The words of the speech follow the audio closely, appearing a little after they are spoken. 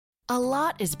A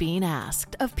lot is being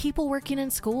asked of people working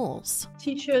in schools.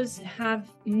 Teachers have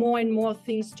more and more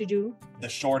things to do. The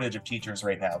shortage of teachers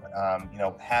right now,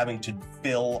 having to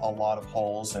fill a lot of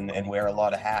holes and wear a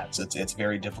lot of hats, it's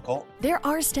very difficult. There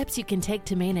are steps you can take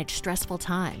to manage stressful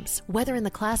times, whether in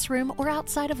the classroom or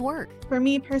outside of work. For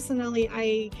me personally,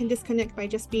 I can disconnect by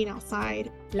just being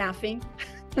outside. Laughing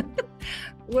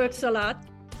works a lot.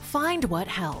 Find what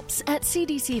helps at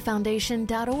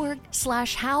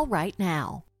cdcfoundation.org/how right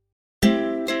now.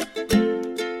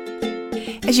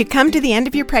 As you come to the end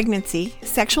of your pregnancy,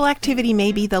 sexual activity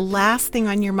may be the last thing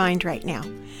on your mind right now.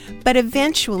 But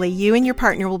eventually, you and your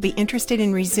partner will be interested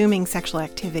in resuming sexual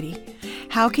activity.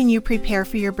 How can you prepare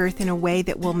for your birth in a way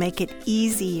that will make it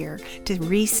easier to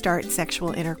restart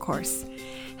sexual intercourse?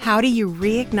 How do you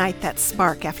reignite that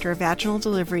spark after a vaginal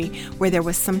delivery where there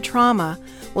was some trauma,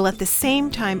 while at the same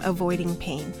time avoiding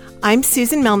pain? I'm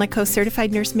Susan Melnick,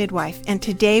 certified nurse midwife, and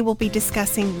today we'll be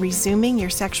discussing resuming your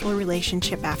sexual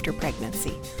relationship after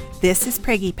pregnancy. This is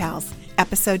Preggy Pals,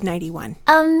 episode 91.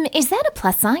 Is that a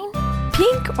plus sign?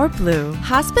 Pink or blue?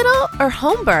 Hospital or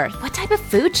home birth? What type of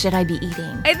food should I be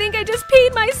eating? I think I just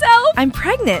peed myself. I'm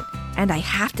pregnant, and I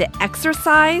have to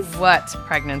exercise. What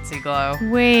pregnancy glow?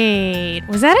 Wait,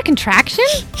 was that a contraction?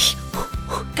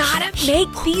 Gotta make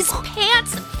these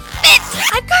pants fit.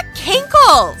 I've got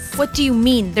kinkles. What do you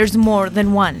mean there's more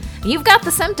than one? You've got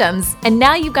the symptoms, and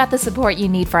now you've got the support you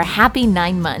need for a happy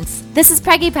 9 months. This is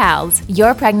Preggy Pals,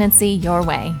 your pregnancy, your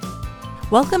way.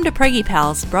 Welcome to Preggy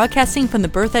Pals, broadcasting from the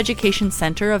Birth Education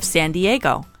Center of San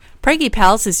Diego. Preggy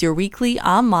Pals is your weekly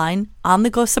online,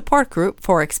 on-the-go support group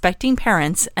for expecting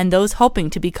parents and those hoping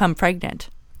to become pregnant.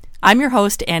 I'm your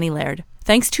host, Annie Laird.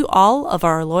 Thanks to all of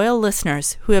our loyal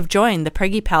listeners who have joined the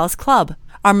Preggy Pals Club.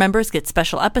 Our members get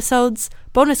special episodes,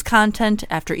 bonus content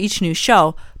after each new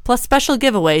show, plus special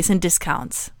giveaways and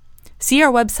discounts. See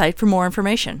our website for more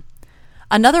information.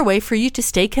 Another way for you to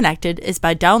stay connected is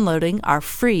by downloading our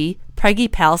free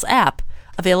Preggy Pals app,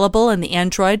 available in the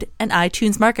Android and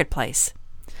iTunes marketplace.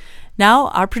 Now,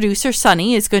 our producer,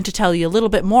 Sunny, is going to tell you a little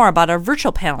bit more about our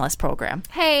virtual panelist program.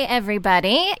 Hey,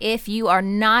 everybody. If you are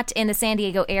not in the San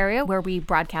Diego area where we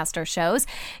broadcast our shows,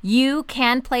 you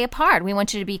can play a part. We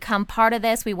want you to become part of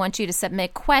this. We want you to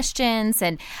submit questions,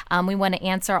 and we want to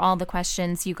answer all the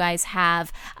questions you guys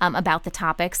have about the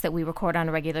topics that we record on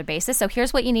a regular basis. So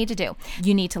here's what you need to do.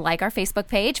 You need to like our Facebook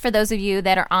page. For those of you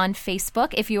that are on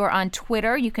Facebook, if you are on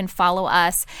Twitter, you can follow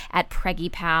us at Preggy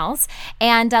Pals.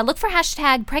 And look for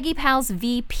hashtag Preggy Pals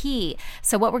VP.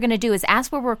 So what we're going to do is,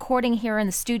 as we're recording here in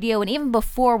the studio, and even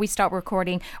before we start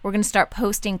recording, we're going to start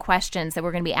posting questions that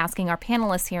we're going to be asking our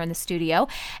panelists here in the studio,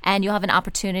 and you'll have an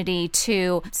opportunity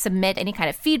to submit any kind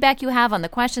of feedback you have on the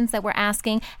questions that we're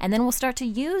asking, and then we'll start to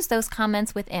use those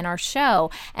comments within our show.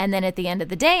 And then at the end of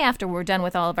the day, after we're done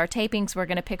with all of our tapings, we're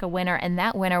going to pick a winner, and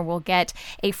that winner will get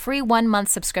a free 1-month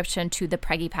subscription to the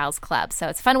Preggy Pals Club. So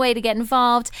it's a fun way to get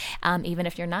involved, even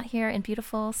if you're not here in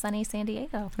beautiful, sunny San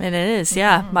Diego. It is,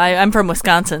 yeah. I'm from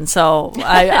Wisconsin, so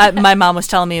my mom was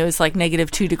telling me it was like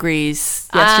 -2 degrees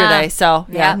yesterday. So,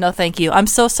 yeah, no thank you. I'm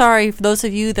so sorry for those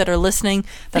of you that are listening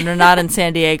that are not in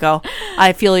San Diego.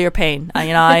 I feel your pain.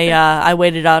 I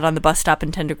waited out on the bus stop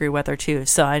in 10-degree weather, too,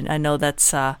 so I know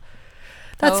that's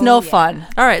no fun.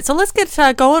 All right, so let's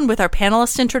get going with our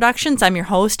panelist introductions. I'm your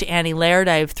host, Annie Laird.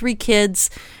 I have 3 kids,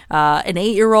 an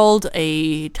 8-year-old,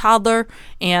 a toddler,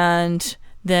 and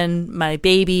then my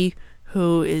baby,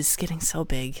 who is getting so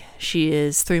big. She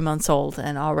is 3 months old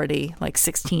and already like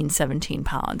 16, 17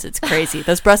 pounds. It's crazy.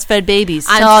 Those breastfed babies,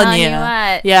 I'm telling you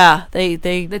what. Yeah, they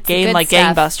gain like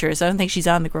stuff. gangbusters. I don't think she's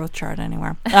on the growth chart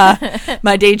anywhere.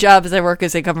 My day job is I work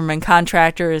as a government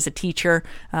contractor, as a teacher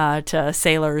to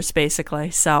sailors,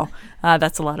 basically. So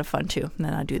that's a lot of fun, too. And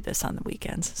then I do this on the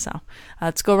weekends. So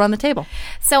let's go around the table.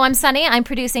 So I'm Sunny. I'm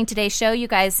producing today's show. You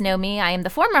guys know me. I am the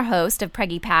former host of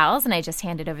Preggy Pals, and I just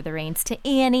handed over the reins to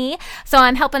Annie. So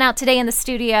I'm helping out today in the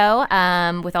studio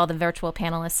with all the virtual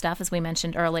panelist stuff, as we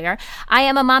mentioned earlier. I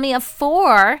am a mommy of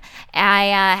 4.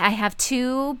 I have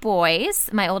 2 boys.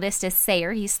 My oldest is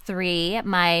Sayer. He's 3.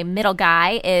 My middle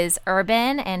guy is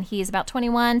Urban, and he's about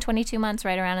 21, 22 months,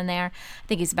 right around in there. I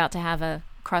think he's about to have a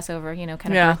crossover,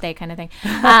 kind of birthday kind of thing.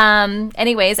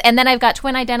 Anyways, and then I've got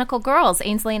twin identical girls,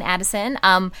 Ainsley and Addison.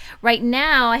 Right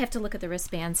now, I have to look at the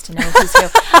wristbands to know who's who.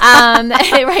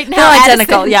 Right now, they're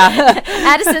identical, yeah.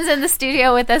 Addison's in the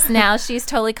studio with us now. She's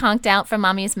totally conked out from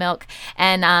mommy's milk,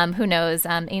 and who knows,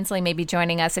 Ainsley may be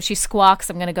joining us. If she squawks,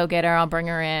 I'm going to go get her. I'll bring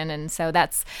her in, and so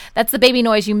that's the baby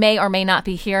noise you may or may not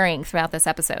be hearing throughout this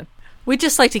episode. We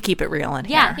just like to keep it real in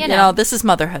here. Yeah, you know, this is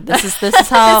motherhood. This is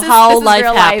how this life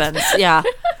is happens. Yeah.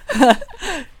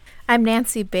 I'm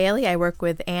Nancy Bailey. I work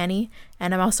with Annie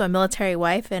And I'm also a military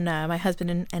wife, and my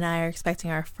husband and I are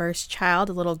expecting our first child,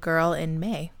 a little girl, in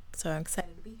May. So I'm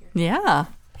excited to be here. Yeah.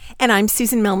 And I'm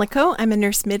Susan Melnico. I'm a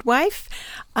nurse midwife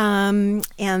and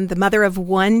the mother of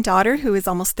one daughter who is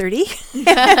almost 30,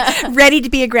 ready to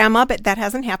be a grandma, but that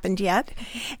hasn't happened yet.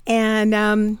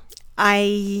 And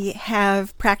I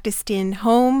have practiced in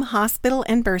home, hospital,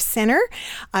 and birth center.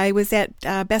 I was at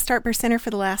Best Start Birth Center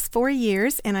for the last 4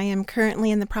 years, and I am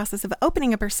currently in the process of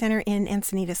opening a birth center in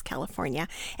Encinitas, California,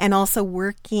 and also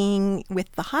working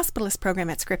with the hospitalist program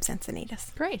at Scripps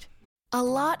Encinitas. Great. A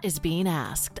lot is being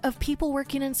asked of people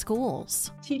working in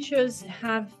schools. Teachers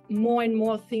have more and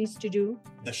more things to do.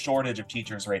 The shortage of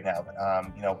teachers right now,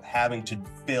 having to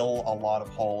fill a lot of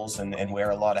holes and wear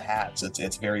a lot of hats,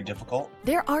 it's very difficult.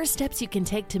 There are steps you can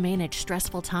take to manage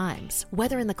stressful times,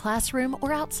 whether in the classroom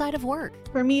or outside of work.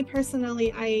 For me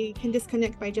personally, I can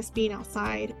disconnect by just being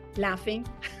outside. Laughing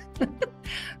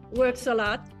works a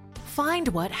lot. Find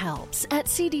what helps at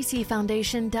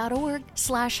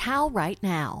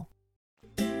cdcfoundation.org/howrightnow.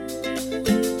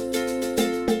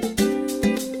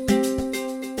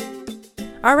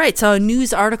 All right, so a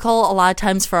news article, a lot of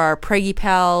times for our Preggy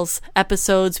Pals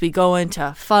episodes, we go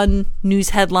into fun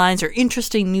news headlines or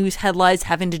interesting news headlines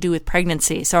having to do with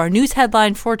pregnancy. So our news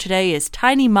headline for today is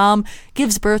Tiny Mom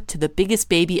gives birth to the biggest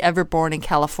baby ever born in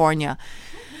California.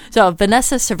 So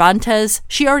Vanessa Cervantes,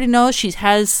 she already knows she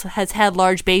has had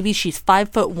large babies. She's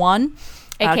 5'1".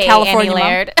 AKA California Annie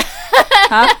Laird.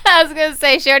 Huh? I was going to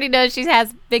say, she already knows she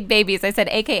has big babies. I said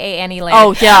AKA Annie Laird.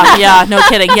 Oh, yeah, no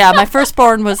kidding. Yeah, my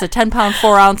firstborn was a 10-pound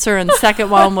 4-ouncer, and the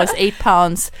second one was 8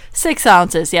 pounds 6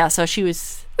 ounces. Yeah, so she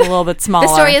was a little bit smaller.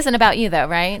 The story isn't about you, though,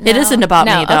 right? No? It isn't about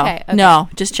me, though. Okay. No,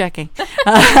 just checking.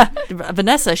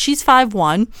 Vanessa, she's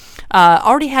 5'1",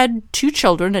 already had 2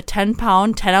 children, a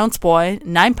 10-pound 10-ounce boy,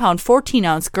 9-pound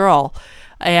 14-ounce girl.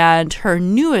 And her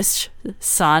newest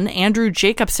son, Andrew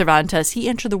Jacob Cervantes, he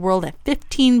entered the world at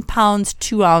 15 pounds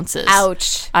 2 ounces.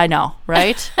 Ouch. I know,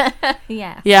 right?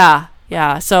 Yeah.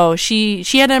 Yeah. So she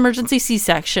had an emergency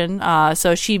C-section.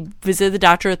 So she visited the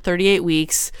doctor at 38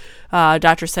 weeks.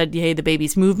 Doctor said, hey, the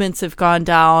baby's movements have gone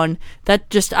down. That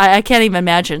just, I can't even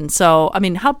imagine. So, I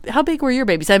mean, how big were your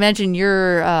babies? I imagine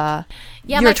your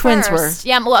twins were.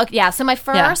 Yeah, so my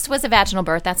first was a vaginal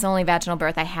birth. That's the only vaginal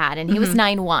birth I had. And he was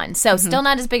 9'1". So still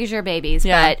not as big as your babies.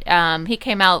 Yeah. But he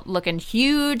came out looking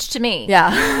huge to me.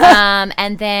 Yeah.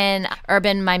 And then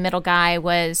Urban, my middle guy,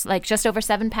 was like just over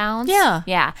 7 pounds. Yeah.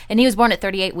 Yeah. And he was born at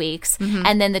 38 weeks.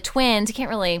 And then the twins, you can't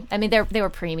really, I mean, they were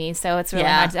preemies, so it's really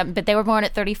hard. But they were born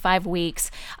at 35 weeks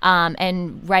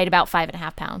and right about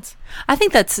 5.5 pounds. I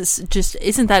think that's just,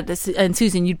 isn't that, and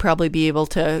Susan, you'd probably be able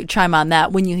to chime on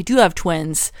that. When you do have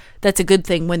twins, that's a good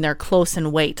thing when they're close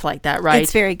in weight like that, right?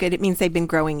 It's very good. It means they've been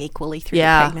growing equally through the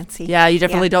pregnancy. Yeah, you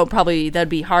definitely don't probably, that'd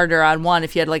be harder on one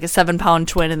if you had like a 7-pound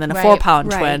twin and then a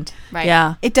 4-pound twin. Right.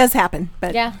 Yeah. It does happen,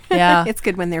 but Yeah. it's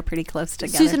good when they're pretty close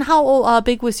together. Susan, how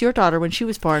big was your daughter when she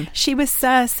was born? She was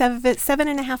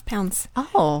 7.5 pounds.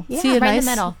 Oh, Yeah, see, right in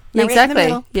the middle. Right in the Exactly.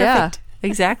 middle. Yeah, Perfect.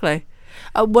 exactly.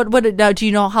 What now? Do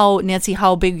you know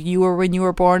how big you were when you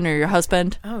were born, or your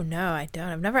husband? Oh, no, I don't.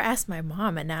 I've never asked my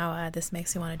mom, and now this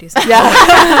makes me want to do something.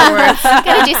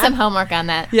 Gotta do some homework on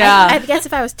that. Yeah. I guess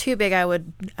if I was too big, I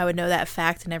would know that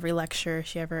fact in every lecture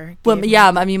she ever gave Well, me.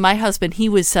 yeah. I mean, my husband, he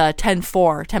was 10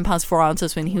 pounds 4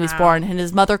 ounces when he was born, and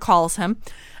his mother calls him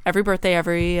every birthday,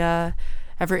 every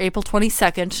April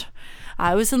 22nd.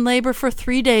 I was in labor for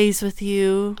 3 days with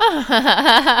you.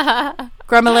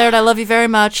 Grandma Laird, I love you very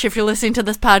much if you're listening to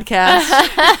this podcast.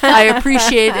 I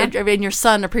appreciate it, and your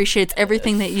son appreciates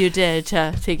everything that you did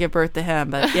to give birth to him.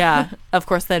 But yeah, of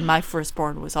course, then my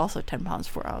firstborn was also 10 pounds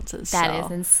 4 ounces. That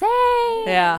is insane.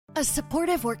 Yeah. A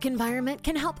supportive work environment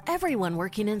can help everyone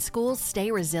working in schools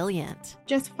stay resilient.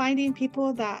 Just finding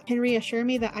people that can reassure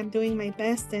me that I'm doing my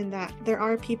best and that there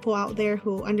are people out there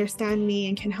who understand me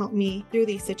and can help me through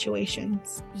these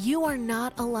situations. You are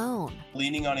not alone.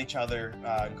 Leaning on each other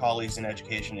and colleagues in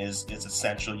education is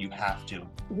essential. You have to.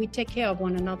 We take care of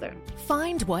one another.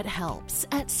 Find what helps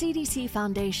at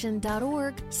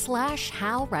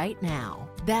cdcfoundation.org/howrightnow.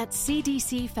 That's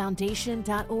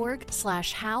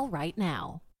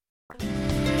cdcfoundation.org/howrightnow.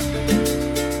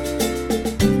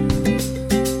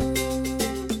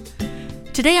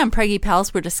 Today on Preggy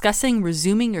Pals, we're discussing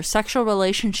resuming your sexual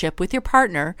relationship with your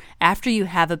partner after you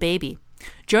have a baby.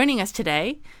 Joining us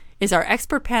today is our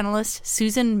expert panelist,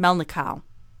 Susan Melnico.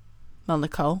 Let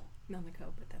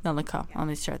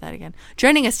me start that again.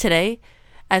 Joining us today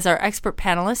as our expert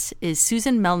panelist is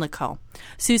Susan Melnico.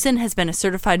 Susan has been a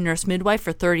certified nurse midwife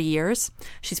for 30 years.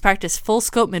 She's practiced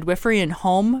full-scope midwifery in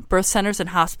home, birth centers, and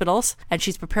hospitals, and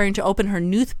she's preparing to open her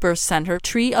new birth center,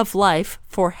 Tree of Life,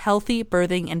 for healthy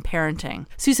birthing and parenting.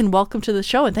 Susan, welcome to the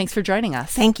show, and thanks for joining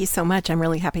us. Thank you so much. I'm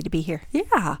really happy to be here.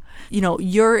 Yeah.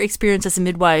 Your experience as a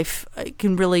midwife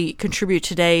can really contribute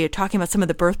today, talking about some of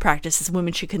the birth practices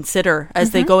women should consider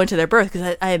as they go into their birth,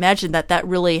 because I imagine that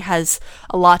really has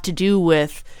a lot to do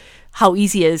with how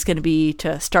easy it is going to be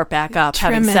to start back up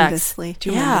having sex.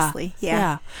 Tremendously.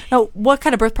 Yeah. Now, what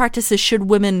kind of birth practices should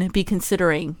women be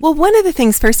considering? Well, one of the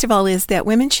things, first of all, is that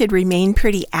women should remain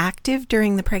pretty active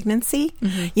during the pregnancy.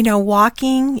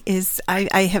 Walking is,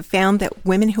 I have found that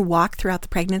women who walk throughout the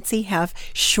pregnancy have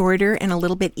shorter and a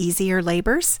little bit easier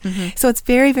labors. So it's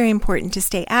very, very important to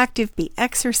stay active, be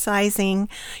exercising.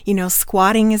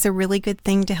 Squatting is a really good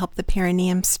thing to help the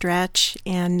perineum stretch.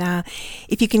 And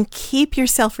if you can keep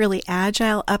yourself really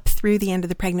agile up through the end of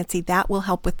the pregnancy, that will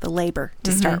help with the labor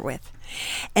to start with.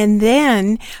 And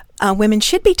then women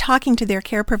should be talking to their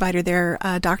care provider, their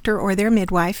doctor or their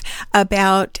midwife,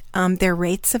 about their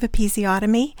rates of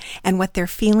episiotomy and what their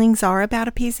feelings are about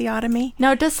episiotomy.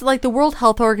 Now, does the World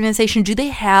Health Organization, do they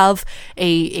have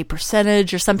a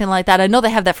percentage or something like that? I know they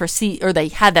have that for they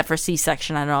had that for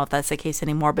C-section. I don't know if that's the case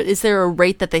anymore, but is there a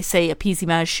rate that they say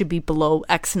episiotomy should be below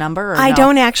X number? Or I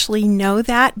don't actually know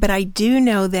that, but I do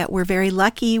know that we're very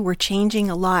lucky. We're changing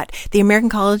a lot. The American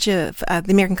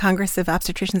Congress of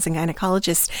Obstetricians and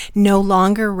Gynecologists no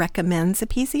longer recommends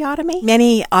episiotomy.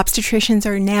 Many obstetricians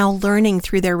are now learning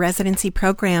through their residency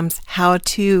programs how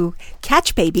to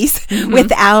catch babies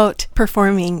without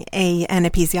performing an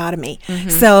episiotomy.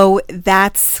 So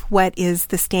that's what is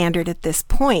the standard at this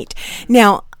point.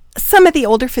 Now, some of the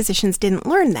older physicians didn't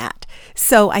learn that.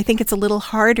 So I think it's a little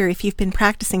harder if you've been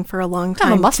practicing for a long time.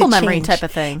 Kind of a muscle memory change. type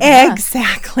of thing.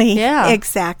 Exactly. Yeah.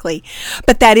 Exactly.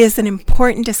 But that is an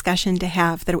important discussion to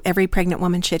have that every pregnant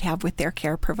woman should have with their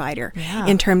care provider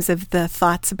in terms of the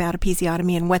thoughts about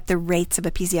episiotomy and what the rates of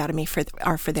episiotomy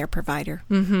are for their provider.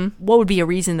 What would be a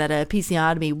reason that an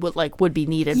episiotomy would be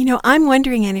needed? I'm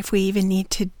wondering if we even need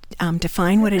to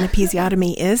define what an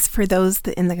episiotomy is for those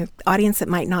in the audience that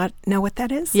might not know what that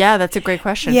is? Yeah, that's a great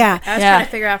question. Yeah. I was trying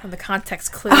to figure out from the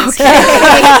context clues. Okay.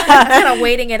 I'm kind of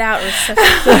waiting it out.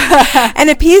 An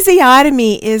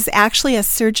episiotomy is actually a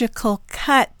surgical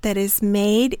cut that is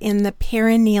made in the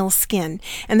perineal skin.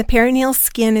 And the perineal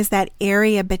skin is that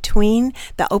area between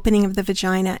the opening of the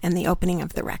vagina and the opening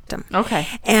of the rectum. Okay.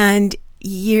 And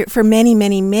for many,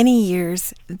 many, many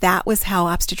years, that was how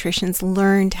obstetricians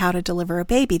learned how to deliver a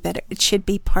baby, that it should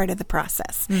be part of the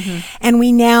process. And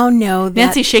we now know that...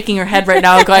 Nancy's shaking her head right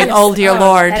now going, oh, dear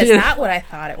Lord. That is not what I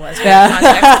thought it was.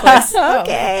 Context,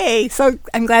 Okay, so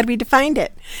I'm glad we defined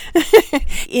it.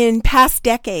 In past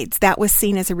decades, that was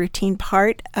seen as a routine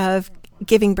part of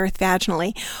giving birth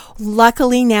vaginally.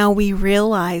 Luckily, now we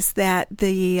realize that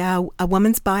a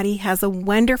woman's body has a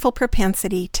wonderful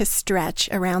propensity to stretch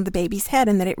around the baby's head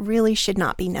and that it really should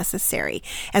not be necessary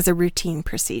as a routine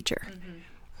procedure.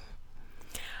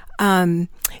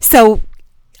 So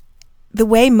the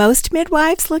way most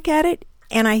midwives look at it,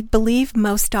 and I believe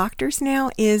most doctors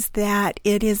now, is that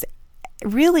it is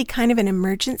really kind of an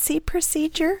emergency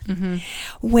procedure.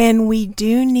 When we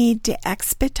do need to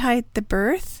expedite the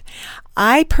birth,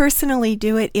 I personally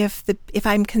do it if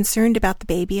I'm concerned about the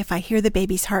baby, if I hear the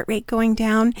baby's heart rate going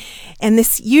down, and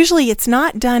it's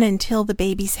not done until the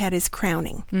baby's head is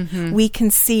crowning. We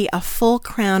can see a full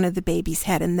crown of the baby's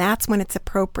head, and that's when it's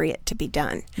appropriate to be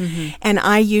done. And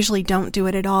I usually don't do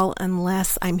it at all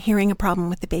unless I'm hearing a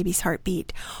problem with the baby's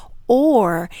heartbeat,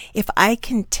 or if I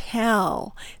can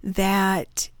tell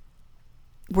that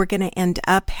we're going to end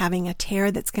up having a tear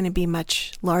that's going to be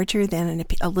much larger than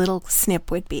a little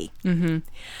snip would be.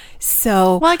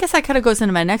 So, well, I guess that kind of goes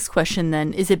into my next question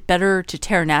then. Is it better to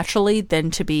tear naturally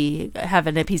than to have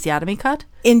an episiotomy cut?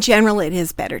 In general, it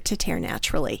is better to tear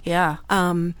naturally. Yeah.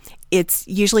 It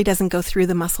usually doesn't go through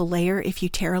the muscle layer. If you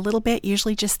tear a little bit,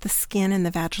 usually just the skin and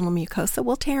the vaginal mucosa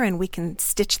will tear, and we can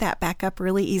stitch that back up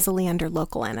really easily under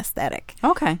local anesthetic.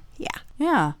 Okay.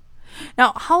 Yeah.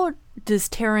 Now, how does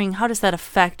that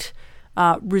affect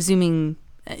resuming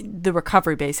the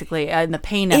recovery, basically, and the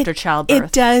pain after childbirth?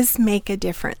 It does make a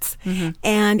difference.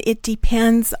 And it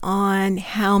depends on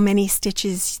how many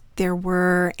stitches there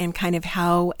were and kind of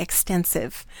how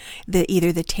extensive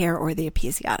either the tear or the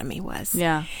episiotomy was.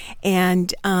 Yeah.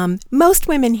 And most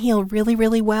women heal really,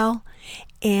 really well.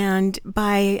 and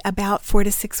by about 4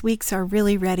 to 6 weeks are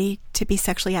really ready to be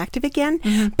sexually active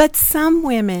again. But some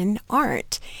women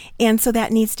aren't. And so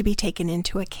that needs to be taken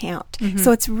into account.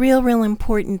 So it's real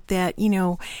important that,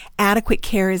 adequate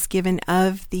care is given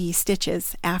of the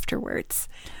stitches afterwards.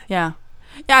 Yeah.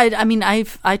 Yeah, I mean,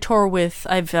 I've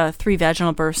 3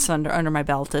 vaginal births under my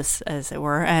belt, as it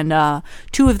were, and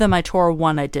 2 of them I tore,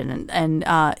 1 I didn't, and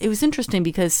it was interesting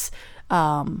because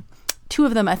 2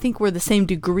 of them I think were the same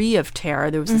degree of tear.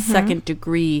 There was a second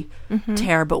degree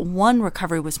tear, but one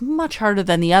recovery was much harder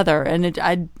than the other, and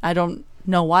I don't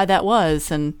know why that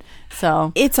was, and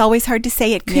so it's always hard to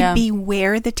say. It could be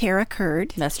where the tear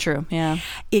occurred. That's true. Yeah.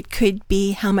 It could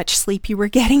be how much sleep you were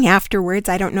getting afterwards.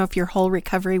 I don't know if your whole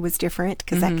recovery was different,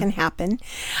 because that can happen.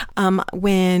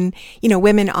 When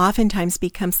women oftentimes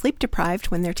become sleep deprived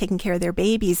when they're taking care of their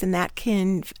babies, and that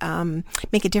can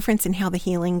make a difference in how the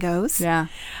healing goes. Yeah.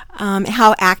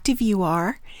 How active you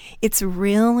are. It's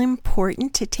real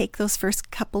important to take those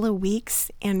first couple of weeks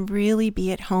and really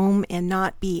be at home and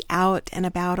not be out and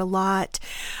about a lot,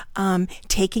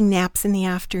 taking naps in the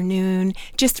afternoon,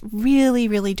 just really,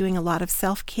 really doing a lot of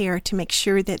self-care to make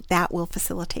sure that will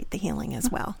facilitate the healing as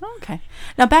well. Okay.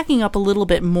 Now, backing up a little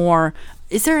bit more,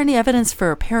 is there any evidence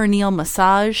for perineal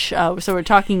massage? So we're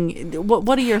talking,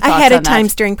 what are your thoughts ahead on of that?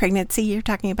 times during pregnancy you're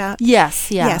talking about? Yes.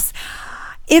 Yeah. Yes.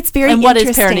 It's very And what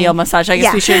interesting. is perineal massage? I guess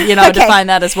Yeah. we should, Okay. define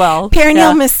that as well.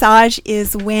 Perineal massage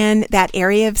is when that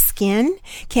area of skin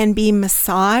can be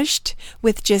massaged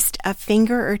with just a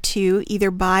finger or two,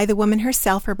 either by the woman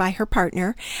herself or by her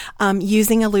partner,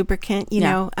 using a lubricant,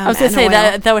 I was going to say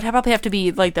that would probably have to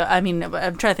be like I'm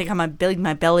trying to think how big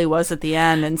my belly was at the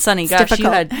end. And Sunny, It's gosh,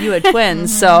 difficult. you had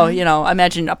twins. So, I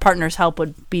imagine a partner's help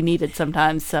would be needed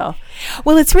sometimes. So,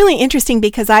 Well, it's really interesting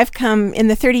because I've come, in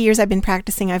the 30 years I've been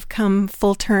practicing, I've come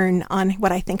full turn on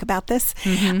what I think about this.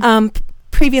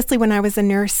 Previously, when I was a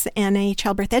nurse and a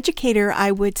childbirth educator,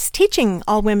 I was teaching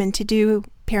all women to do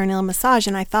perineal massage,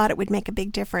 and I thought it would make a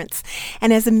big difference.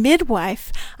 And as a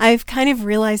midwife, I've kind of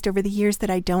realized over the years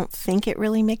that I don't think it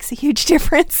really makes a huge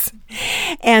difference.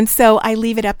 And so I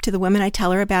leave it up to the woman. I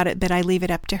tell her about it, but I leave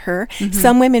it up to her.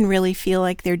 Some women really feel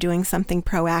like they're doing something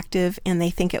proactive and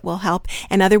they think it will help,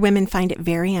 and other women find it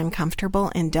very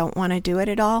uncomfortable and don't want to do it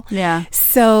at all. Yeah.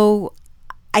 So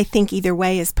I think either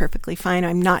way is perfectly fine.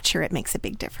 I'm not sure it makes a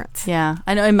big difference. Yeah.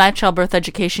 I know in my childbirth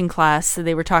education class,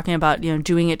 they were talking about,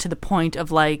 doing it to the point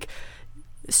of like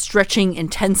stretching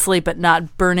intensely but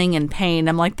not burning in pain.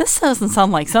 I'm like, this doesn't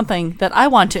sound like something that I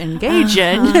want to engage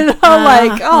in. Oh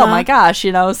my gosh,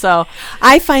 so.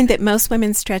 I find that most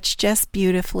women stretch just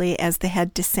beautifully as the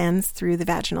head descends through the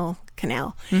vaginal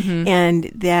canal. And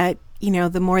that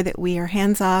the more that we are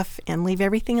hands off and leave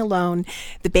everything alone,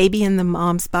 the baby and the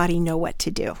mom's body know what to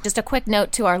do. Just a quick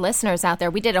note to our listeners out there.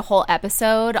 We did a whole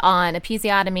episode on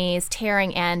episiotomies,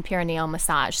 tearing, and perineal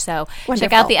massage. So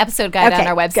check out the episode guide on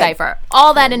our website for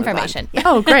all that information.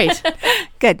 Oh, great.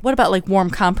 Good. What about like warm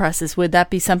compresses? Would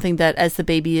that be something that as the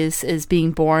baby is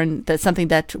being born, that's something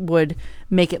that would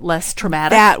make it less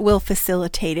traumatic? That will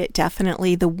facilitate it,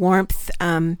 definitely. The warmth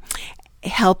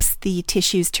helps the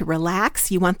tissues to relax.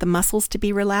 You want the muscles to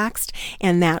be relaxed,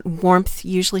 and that warmth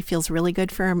usually feels really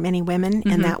good for many women,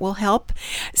 and that will help.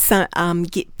 So,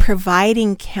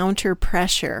 providing counter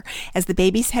pressure as the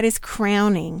baby's head is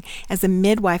crowning. As a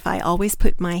midwife, I always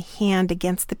put my hand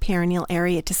against the perineal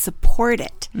area to support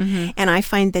it, and I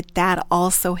find that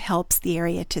also helps the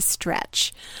area to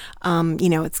stretch.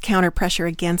 It's counter pressure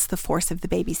against the force of the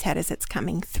baby's head as it's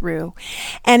coming through.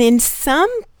 And in some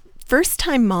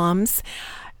first-time moms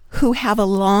who have a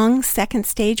long second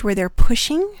stage where they're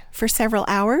pushing for several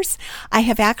hours, I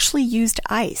have actually used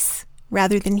ice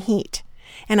rather than heat.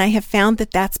 And I have found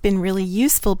that that's been really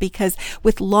useful because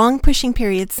with long pushing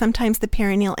periods, sometimes the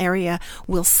perineal area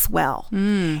will swell.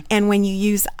 And when you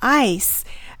use ice,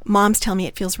 moms tell me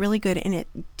it feels really good, and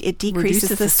it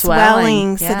decreases the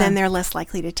swelling, so then they're less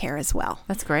likely to tear as well.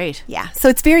 That's great. Yeah. So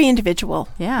it's very individual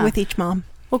with each mom.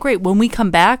 Well, great. When we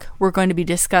come back, we're going to be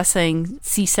discussing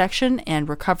C-section and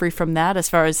recovery from that as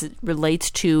far as it relates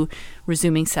to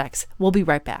resuming sex. We'll be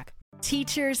right back.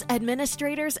 Teachers,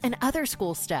 administrators, and other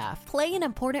school staff play an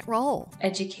important role.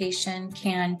 Education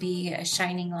can be a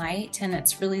shining light, and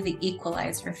it's really the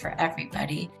equalizer for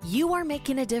everybody. You are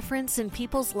making a difference in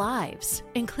people's lives,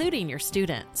 including your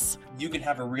students. You can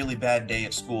have a really bad day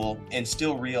at school and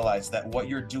still realize that what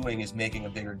you're doing is making a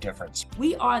bigger difference.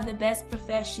 We are the best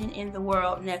profession in the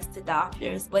world next to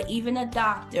doctors, but even a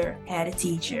doctor had a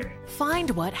teacher. Find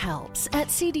what helps at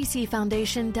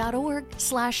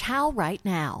cdcfoundation.org/how right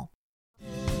now.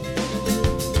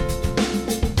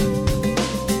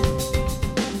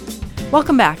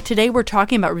 Welcome back. Today we're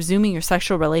talking about resuming your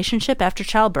sexual relationship after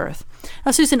childbirth.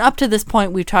 Now, Susan, up to this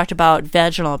point we've talked about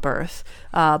vaginal birth,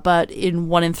 but in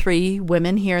 1 in 3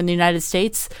 women here in the United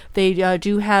States, they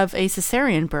do have a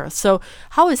cesarean birth. So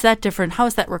how is that different? How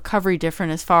is that recovery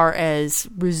different as far as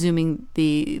resuming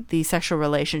the sexual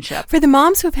relationship? For the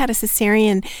moms who have had a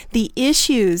cesarean, the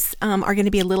issues are going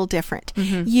to be a little different.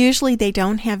 Mm-hmm. Usually they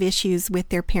don't have issues with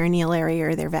their perineal area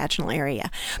or their vaginal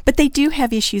area, but they do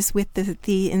have issues with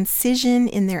the incision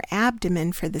in their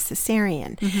abdomen for the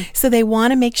cesarean. Mm-hmm. So they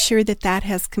want to make sure that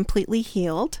has completely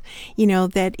healed,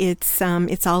 that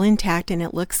it's all intact and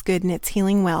it looks good and it's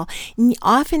healing well.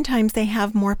 Oftentimes they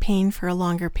have more pain for a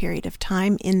longer period of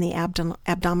time in the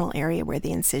abdominal area where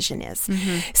the incision is.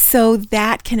 Mm-hmm. So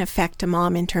that can affect a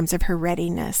mom in terms of her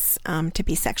readiness to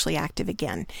be sexually active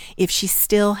again. If she's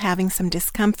still having some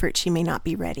discomfort, she may not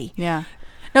be ready. Yeah.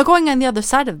 Now, going on the other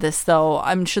side of this, though,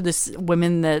 I'm sure there's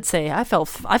women that say, I feel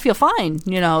fine,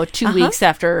 2 weeks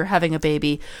after having a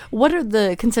baby. What are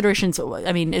the considerations?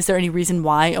 I mean, is there any reason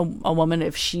why a woman,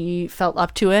 if she felt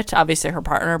up to it, obviously her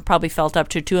partner probably felt up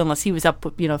to it too, unless he was up,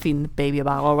 feeding the baby a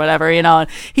bottle or whatever, and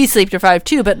he's sleep deprived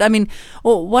too. But I mean,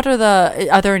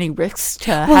 are there any risks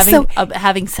to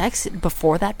having sex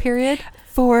before that period?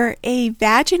 For a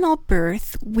vaginal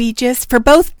birth,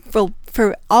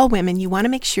 for all women, you want to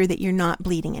make sure that you're not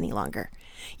bleeding any longer.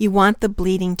 You want the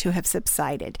bleeding to have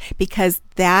subsided because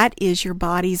that is your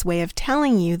body's way of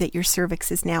telling you that your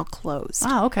cervix is now closed.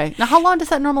 Oh, okay. Now, how long does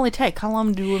that normally take? How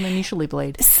long do women usually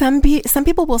bleed? Some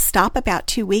people will stop about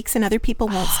 2 weeks and other people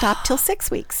won't stop till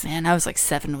 6 weeks. Man, I was like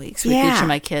 7 weeks with each of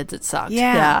my kids. It sucked.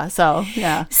 Yeah.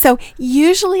 So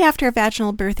usually after a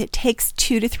vaginal birth, it takes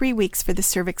 2 to 3 weeks for the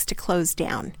cervix to close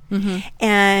down. Mm-hmm.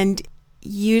 And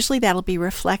usually that'll be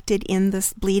reflected in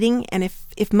this bleeding. And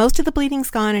if most of the bleeding's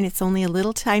gone and it's only a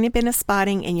little tiny bit of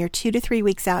spotting and you're 2 to 3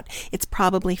 weeks out, it's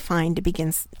probably fine to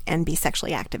begin and be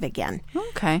sexually active again.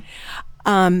 Okay.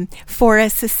 For a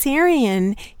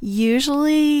cesarean,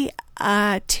 usually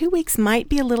 2 weeks might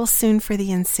be a little soon for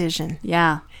the incision.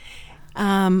 Yeah.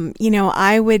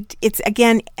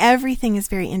 Everything is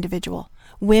very individual.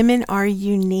 Women are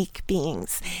unique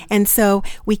beings. And so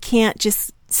we can't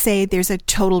just say there's a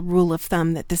total rule of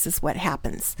thumb that this is what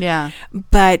happens. Yeah.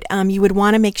 But you would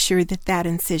want to make sure that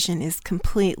incision is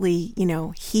completely,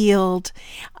 healed.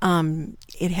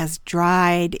 It has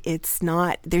dried.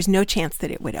 There's no chance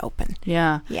that it would open.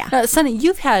 Yeah. Yeah. Sunny,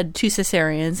 you've had 2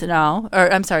 cesareans now,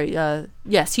 or I'm sorry,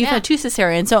 yes, you've had 2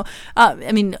 cesareans. So,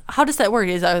 how does that work?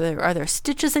 Are there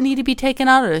stitches that need to be taken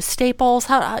out or staples?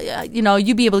 How,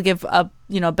 you'd be able to give a,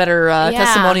 better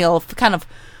testimonial of kind of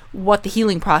what the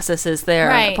healing process is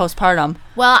there postpartum.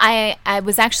 Well, I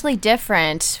was actually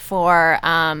different for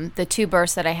the 2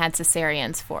 births that I had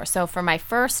cesareans for. So for my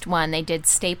first one, they did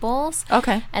staples.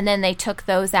 Okay. And then they took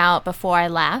those out before I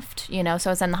left, so I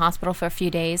was in the hospital for a few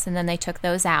days, and then they took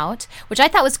those out, which I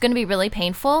thought was going to be really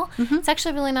painful. Mm-hmm. It's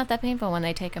actually really not that painful when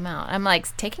they take them out. I'm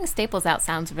like, taking staples out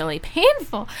sounds really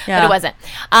painful, yeah. But it wasn't.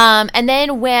 And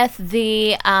then with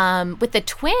the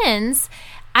twins,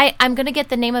 I'm going to get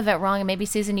the name of it wrong, and maybe,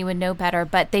 Susan, you would know better,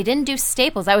 but they didn't do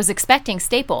staples. I was expecting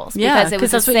staples because it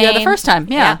was that's what you had the first time.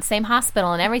 Yeah. Same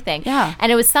hospital and everything. Yeah.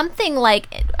 And it was something like,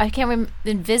 I can't remember,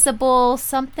 invisible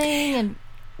something.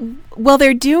 Well,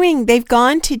 they've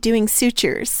gone to doing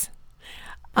sutures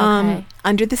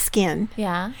under the skin.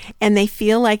 Yeah. And they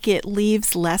feel like it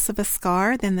leaves less of a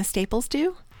scar than the staples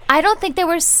do. I don't think they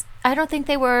were.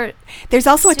 There's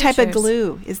also sutures. A type of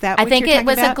glue. Is that what I think you're it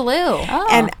was about? a glue. Oh.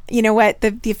 And you know what?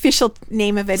 The official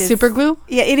name of it is super glue.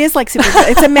 Yeah, it is like super glue.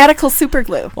 It's a medical super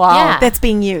glue. Wow. Yeah. That's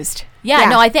being used. Yeah,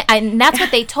 no, I think, and that's what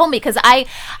they told me, because I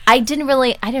didn't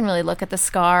really look at the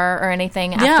scar or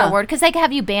anything afterward, because they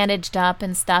have you bandaged up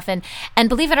and stuff, and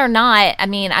believe it or not, I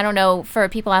mean, I don't know, for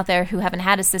people out there who haven't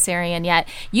had a cesarean yet,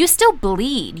 you still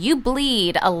bleed. You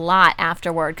bleed a lot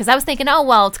afterward, because I was thinking, oh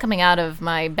well, it's coming out of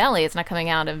my belly, it's not coming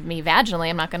out of me vaginally,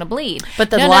 I'm not going to bleed.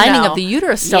 But the lining of the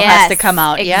uterus still has to come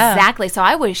out. Exactly. So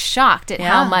I was shocked at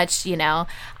how much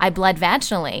I bled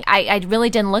vaginally. I really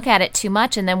didn't look at it too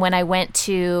much, and then when I went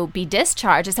to be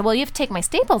discharged, I said, well, you have to take my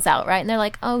staples out, right? And they're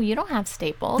like, oh, you don't have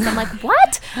staples. I'm like,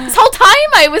 what? This whole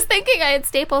time I was thinking I had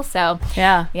staples. So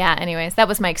yeah, anyways, that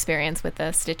was my experience with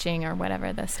the stitching or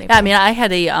whatever, the staples. Yeah, I mean, I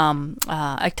had a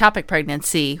ectopic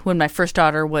pregnancy when my first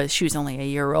daughter she was only a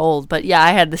year old, but yeah,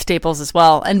 I had the staples as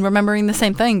well, and remembering the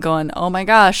same thing, going, oh my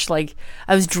gosh, like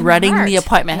I was dreading the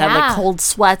appointment. I had like cold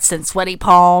sweats and sweaty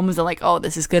palms, and like, oh,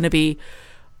 this is going to be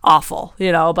awful,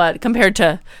 but compared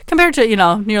to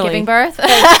nearly giving birth.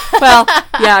 Well,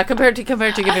 yeah, compared to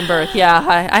giving birth,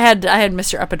 yeah, I had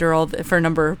Mr. Epidural for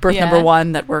birth number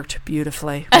 1 that worked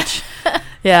beautifully, which,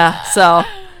 yeah, so.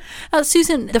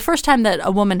 Susan, the first time that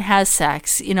a woman has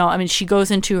sex, she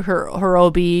goes into her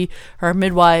OB, her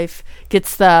midwife,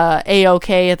 gets the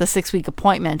A-OK at the 6-week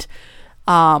appointment.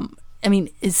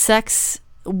 Is sex,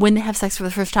 when they have sex for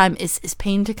the first time, is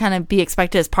pain to kind of be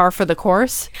expected as par for the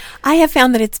course? I have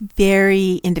found that it's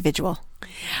very individual.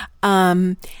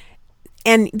 And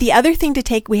the other thing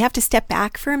we have to step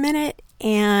back for a minute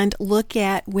and look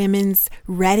at women's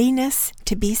readiness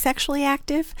to be sexually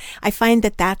active. I find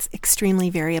that that's extremely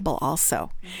variable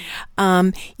also.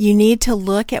 You need to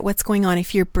look at what's going on.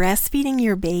 If you're breastfeeding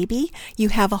your baby, you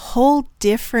have a whole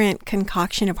different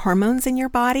concoction of hormones in your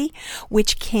body,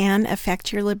 which can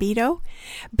affect your libido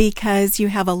because you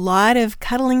have a lot of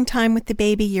cuddling time with the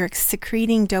baby. You're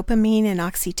secreting dopamine and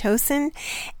oxytocin,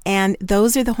 and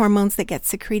those are the hormones that get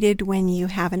secreted when you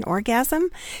have an orgasm.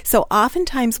 So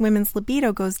oftentimes women's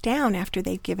libido goes down after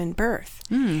they've given birth,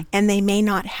 and they may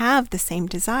not have the same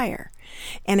desire.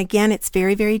 And again, it's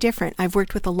very, very different. I've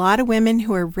worked with a lot of women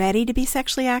who are ready to be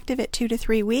sexually active at 2 to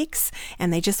 3 weeks,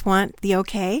 and they just want the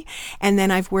okay. And then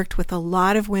I've worked with a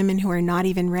lot of women who are not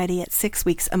even ready at 6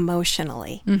 weeks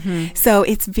emotionally. So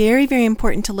it's very, very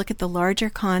important to look at the larger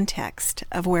context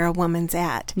of where a woman's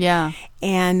at. Yeah.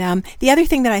 And the other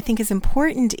thing that I think is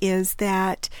important is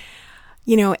that,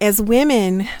 as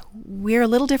women, we're a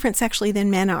little different sexually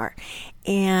than men are.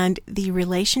 And the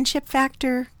relationship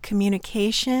factor,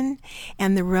 communication,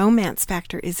 and the romance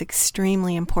factor is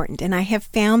extremely important. And I have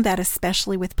found that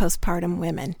especially with postpartum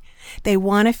women. They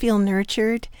want to feel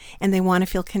nurtured and they want to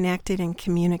feel connected and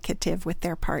communicative with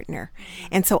their partner.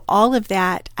 And so all of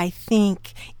that, I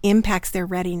think, impacts their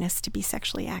readiness to be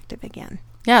sexually active again.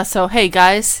 Yeah, so hey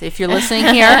guys, if you're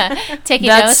listening here, taking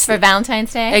notes for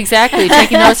Valentine's Day. Exactly,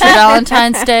 taking notes for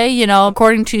Valentine's Day.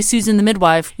 According to Susan the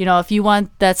midwife, if you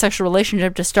want that sexual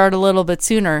relationship to start a little bit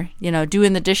sooner,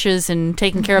 doing the dishes and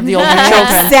taking care of the older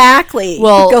children. Exactly.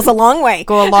 Well, it goes a long way.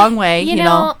 Go a long way.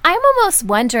 I'm almost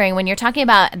wondering when you're talking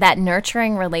about that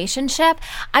nurturing relationship,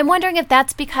 I'm wondering if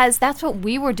that's because that's what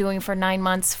we were doing for 9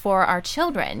 months for our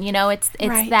children. It's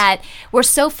right. That we're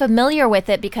so familiar with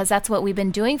it because that's what we've been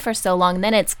doing for so long.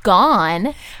 Then it's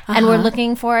gone, and we're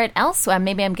looking for it elsewhere.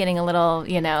 Maybe I'm getting a little,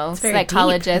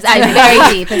 psychologist. It's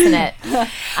very deep, isn't it?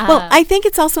 Well, I think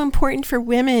it's also important for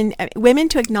women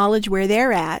to acknowledge where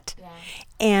they're at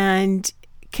and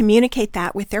communicate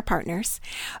that with their partners,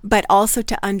 but also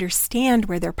to understand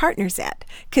where their partner's at.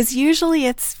 Because usually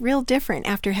it's real different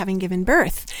after having given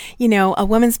birth. A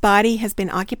woman's body has been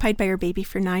occupied by her baby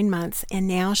for 9 months, and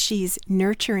now she's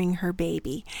nurturing her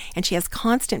baby, and she has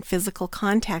constant physical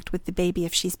contact with the baby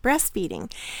if she's breastfeeding.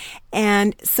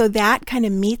 And so that kind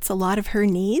of meets a lot of her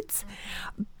needs,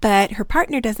 but her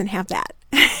partner doesn't have that.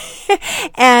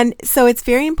 And so it's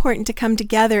very important to come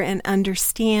together and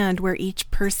understand where each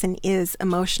person is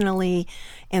emotionally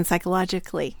and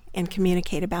psychologically and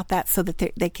communicate about that so that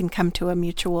they can come to a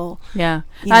mutual... Yeah.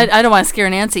 I don't want to scare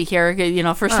Nancy here.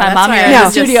 First time I'm here in the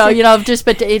studio,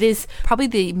 but it is probably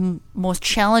the most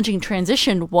challenging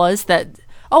transition was that,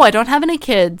 I don't have any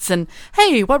kids. And,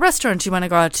 hey, what restaurant do you want to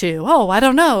go out to? I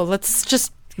don't know. Let's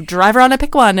just drive around and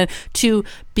pick one. And to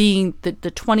being the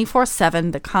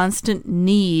 24/7, the constant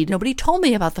need. Nobody told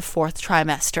me about the 4th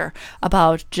trimester,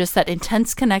 about just that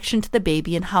intense connection to the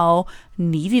baby and how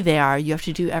needy they are. You have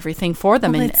to do everything for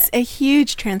them. Well, it's a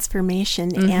huge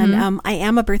transformation. And I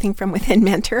am a Birthing from Within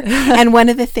mentor. And one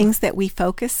of the things that we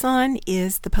focus on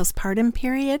is the postpartum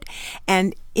period.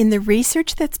 And in the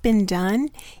research that's been done,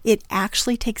 it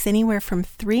actually takes anywhere from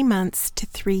 3 months to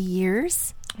 3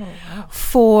 years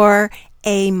for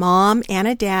a mom and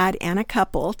a dad and a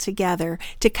couple together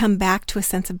to come back to a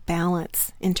sense of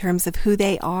balance in terms of who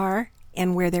they are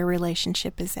and where their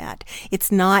relationship is at.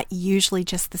 It's not usually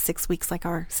just the 6 weeks like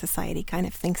our society kind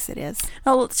of thinks it is.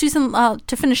 Well, Susan,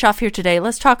 to finish off here today,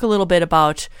 let's talk a little bit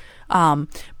about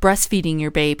breastfeeding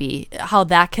your baby, how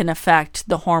that can affect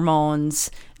the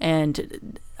hormones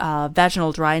and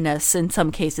vaginal dryness in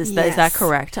some cases. Yes. Is that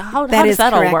correct? How does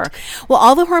that all work? Well,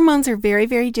 all the hormones are very,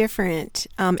 very different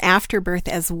after birth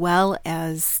as well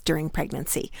as during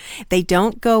pregnancy. They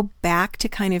don't go back to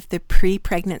kind of the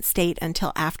pre-pregnant state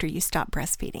until after you stop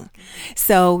breastfeeding.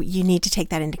 So you need to take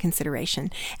that into consideration.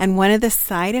 And one of the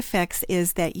side effects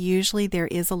is that usually there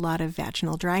is a lot of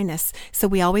vaginal dryness. So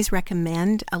we always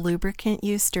recommend a lubricant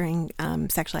use during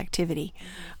sexual activity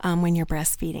when you're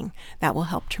breastfeeding. That will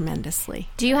help tremendously.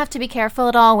 Do you have to be careful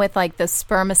at all with like the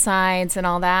spermicides and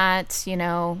all that,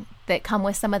 that come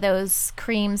with some of those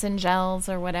creams and gels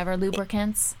or whatever,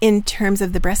 lubricants? In terms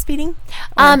of the breastfeeding?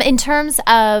 In terms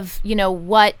of,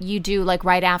 what you do like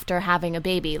right after having a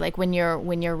baby, like when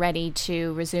you're ready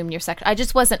to resume your sex.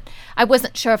 I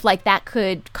wasn't sure if like that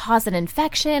could cause an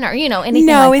infection or, anything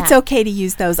No, like it's that. okay to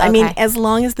use those. Okay. I mean, as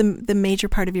long as the major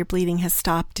part of your bleeding has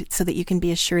stopped so that you can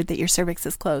be assured that your cervix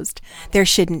is closed, there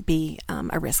shouldn't be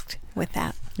a risk with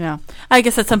that. Yeah. I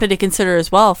guess that's something to consider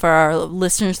as well for our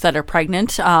listeners that are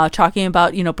pregnant, talking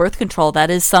about, birth control. That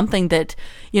is something that,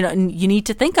 you need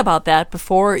to think about that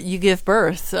before you give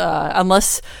birth,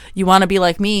 unless you want to be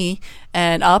like me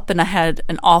and up. And I had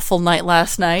an awful night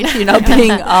last night, being up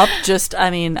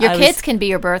Your kids can be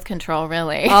your birth control,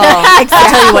 really. Oh, exactly.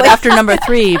 I'll tell you what, after number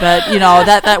 3, but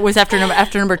that was after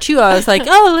number 2, I was like,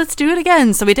 oh, let's do it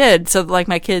again. So we did. So like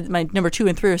my number 2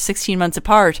 and 3 are 16 months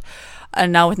apart.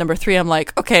 And now with number 3, I'm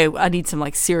like, okay, I need some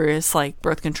like serious like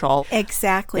birth control.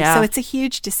 Exactly. Yeah. So it's a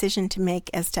huge decision to make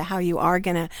as to how you are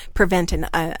going to prevent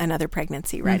another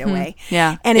pregnancy right away.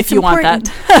 Yeah. And if it's you important.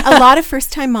 want that. A lot of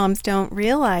first-time moms don't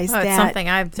realize that. It's something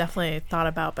I've definitely thought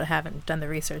about, but haven't done the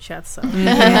research yet. So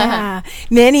yeah,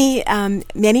 many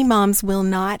moms will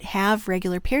not have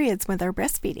regular periods when they're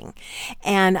breastfeeding,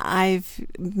 and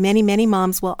many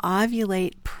moms will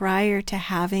ovulate prior to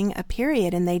having a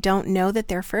period, and they don't know that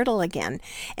they're fertile again.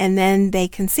 And then they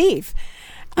conceive.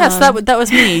 Yes, that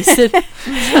was me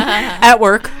at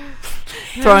work,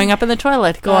 throwing up in the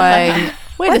toilet, going,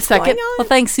 wait a second. Well,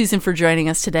 thanks, Susan, for joining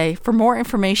us today. For more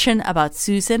information about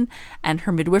Susan and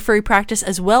her midwifery practice,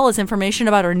 as well as information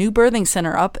about our new birthing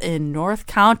center up in North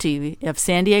County of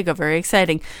San Diego, very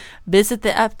exciting, visit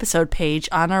the episode page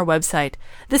on our website.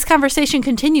 This conversation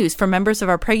continues for members of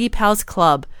our Preggy Pals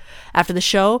Club. After the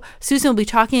show, Susan will be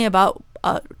talking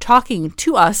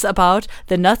to us about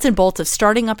the nuts and bolts of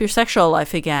starting up your sexual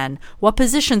life again. What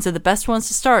positions are the best ones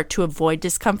to start to avoid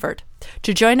discomfort?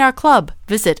 To join our club,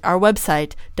 visit our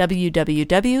website,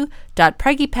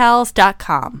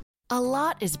 www.preggypals.com. A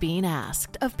lot is being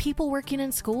asked of people working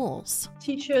in schools.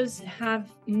 Teachers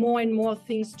have more and more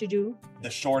things to do. The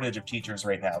shortage of teachers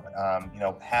right now,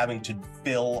 having to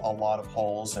fill a lot of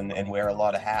holes and wear a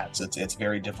lot of hats, it's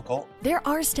very difficult. There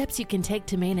are steps you can take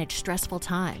to manage stressful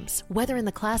times, whether in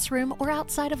the classroom or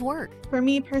outside of work. For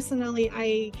me personally,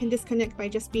 I can disconnect by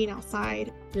just being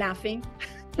outside. Laughing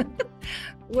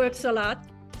works a lot.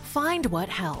 Find what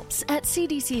helps at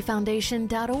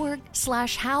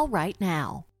cdcfoundation.org/how right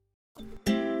now.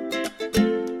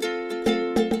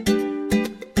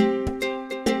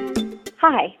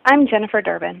 Hi, I'm Jennifer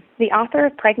Durbin, the author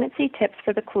of Pregnancy Tips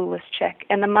for the Clueless Chick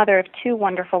and the mother of 2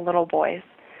 wonderful little boys.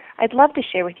 I'd love to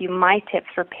share with you my tips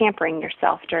for pampering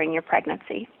yourself during your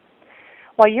pregnancy.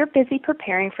 While you're busy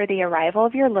preparing for the arrival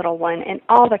of your little one and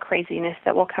all the craziness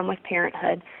that will come with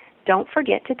parenthood, don't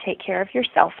forget to take care of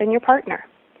yourself and your partner.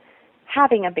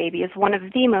 Having a baby is one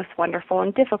of the most wonderful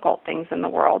and difficult things in the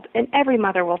world, and every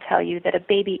mother will tell you that a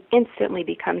baby instantly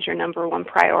becomes your number 1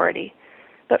 priority.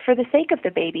 But for the sake of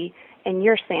the baby and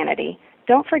your sanity,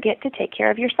 don't forget to take care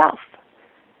of yourself.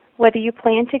 Whether you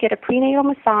plan to get a prenatal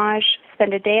massage,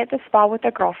 spend a day at the spa with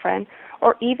a girlfriend,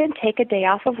 or even take a day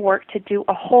off of work to do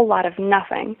a whole lot of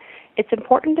nothing, it's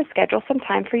important to schedule some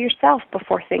time for yourself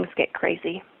before things get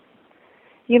crazy.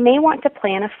 You may want to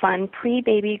plan a fun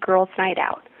pre-baby girls' night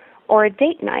out, or a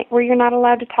date night where you're not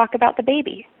allowed to talk about the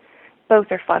baby.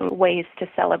 Both are fun ways to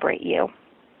celebrate you.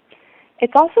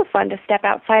 It's also fun to step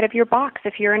outside of your box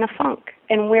if you're in a funk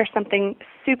and wear something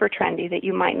super trendy that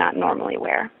you might not normally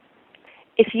wear.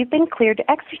 If you've been cleared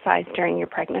to exercise during your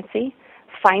pregnancy,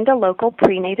 find a local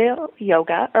prenatal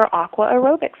yoga or aqua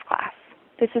aerobics class.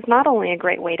 This is not only a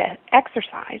great way to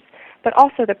exercise, but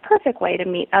also the perfect way to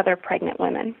meet other pregnant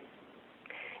women.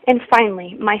 And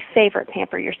finally, my favorite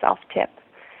pamper yourself tip.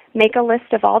 Make a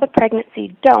list of all the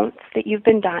pregnancy don'ts that you've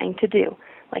been dying to do,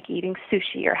 like eating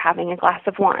sushi or having a glass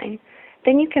of wine.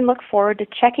 Then you can look forward to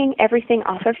checking everything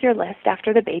off of your list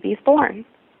after the baby's born.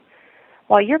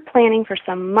 While you're planning for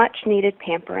some much-needed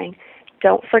pampering,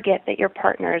 don't forget that your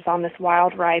partner is on this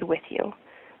wild ride with you.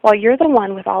 While you're the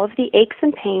one with all of the aches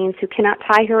and pains who cannot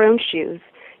tie her own shoes,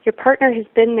 your partner has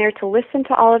been there to listen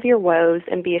to all of your woes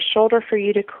and be a shoulder for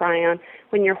you to cry on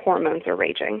when your hormones are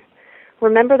raging.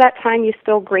 Remember that time you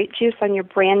spilled grape juice on your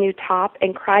brand new top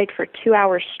and cried for 2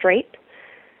 hours straight?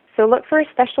 So look for a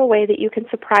special way that you can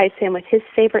surprise him with his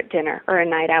favorite dinner or a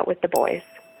night out with the boys.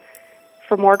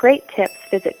 For more great tips,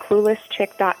 visit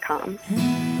cluelesschick.com.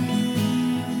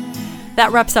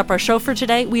 That wraps up our show for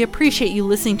today. We appreciate you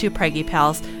listening to Preggy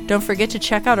Pals. Don't forget to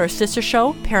check out our sister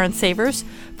show, Parent Savers,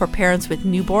 for parents with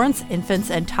newborns, infants,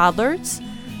 and toddlers,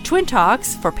 Twin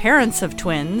Talks for parents of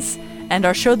twins, and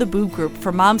our Show the Boob group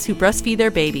for moms who breastfeed their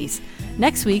babies.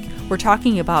 Next week, we're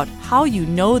talking about how you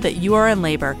know that you are in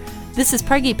labor. This is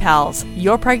Preggy Pals,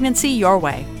 your pregnancy, your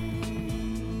way.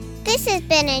 This has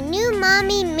been a New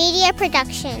Mommy Media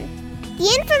production.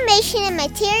 The information and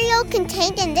material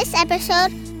contained in this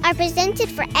episode are presented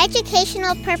for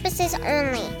educational purposes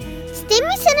only.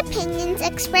 Statements and opinions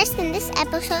expressed in this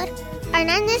episode are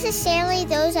not necessarily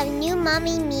those of New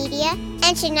Mommy Media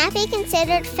and should not be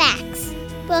considered facts.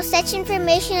 While such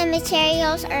information and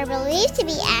materials are believed to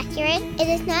be accurate, it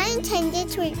is not intended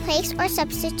to replace or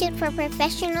substitute for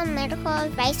professional medical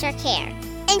advice or care,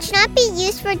 and should not be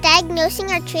used for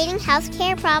diagnosing or treating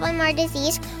healthcare problem or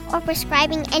disease or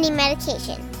prescribing any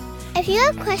medication. If you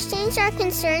have questions or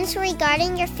concerns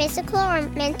regarding your physical or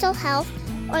mental health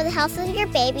or the health of your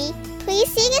baby, please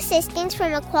seek assistance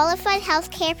from a qualified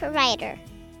healthcare provider.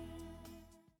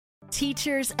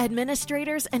 Teachers,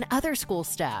 administrators, and other school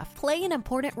staff play an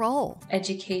important role.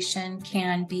 Education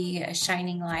can be a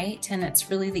shining light, and it's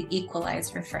really the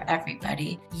equalizer for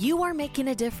everybody. You are making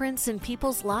a difference in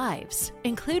people's lives,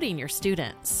 including your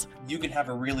students. You can have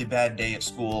a really bad day at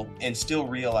school and still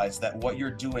realize that what you're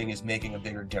doing is making a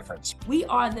bigger difference. We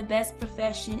are the best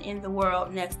profession in the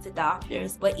world next to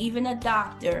doctors, but even a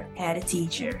doctor had a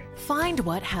teacher. Find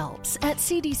what helps at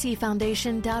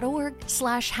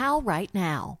cdcfoundation.org/how right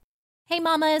now. Hey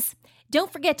mamas,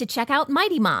 don't forget to check out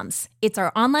Mighty Moms. It's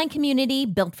our online community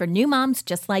built for new moms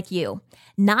just like you.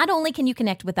 Not only can you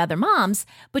connect with other moms,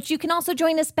 but you can also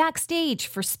join us backstage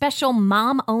for special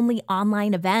mom-only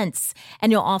online events.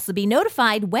 And you'll also be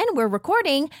notified when we're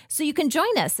recording so you can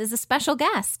join us as a special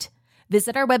guest.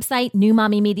 Visit our website,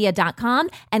 newmommymedia.com,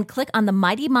 and click on the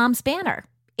Mighty Moms banner.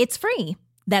 It's free.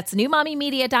 That's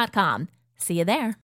newmommymedia.com. See you there.